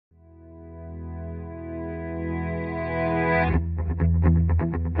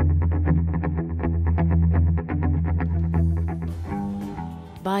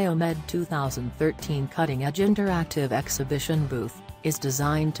Biomed 2013 cutting-edge interactive exhibition booth is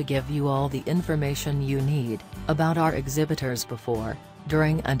designed to give you all the information you need about our exhibitors before,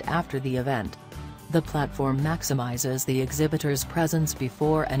 during and after the event. The platform maximizes the exhibitor's presence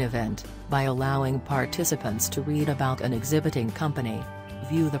before an event, by allowing participants to read about an exhibiting company,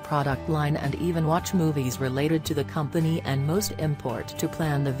 view the product line and even watch movies related to the company, and most important to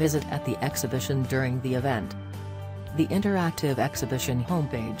plan the visit at the exhibition during the event. The interactive exhibition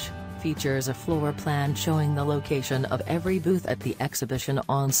homepage features a floor plan showing the location of every booth at the exhibition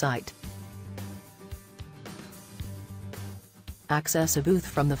on site. Access a booth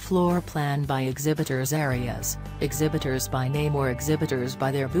from the floor plan by exhibitors areas, exhibitors by name or exhibitors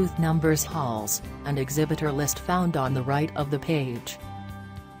by their booth numbers, halls, and exhibitor list found on the right of the page.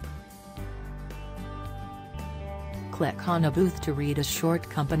 Click on a booth to read a short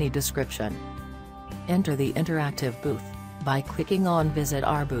company description. Enter the interactive booth by clicking on Visit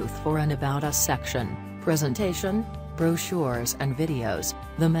Our Booth for an About Us section, Presentation, Brochures and Videos,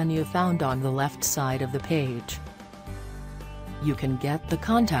 the menu found on the left side of the page. You can get the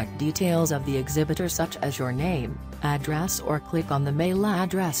contact details of the exhibitor such as your name, address, or click on the mail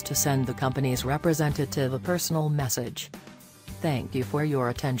address to send the company's representative a personal message. Thank you for your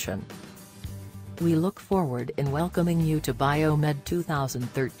attention. We look forward in welcoming you to Biomed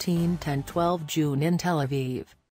 2013 10-12 June in Tel Aviv.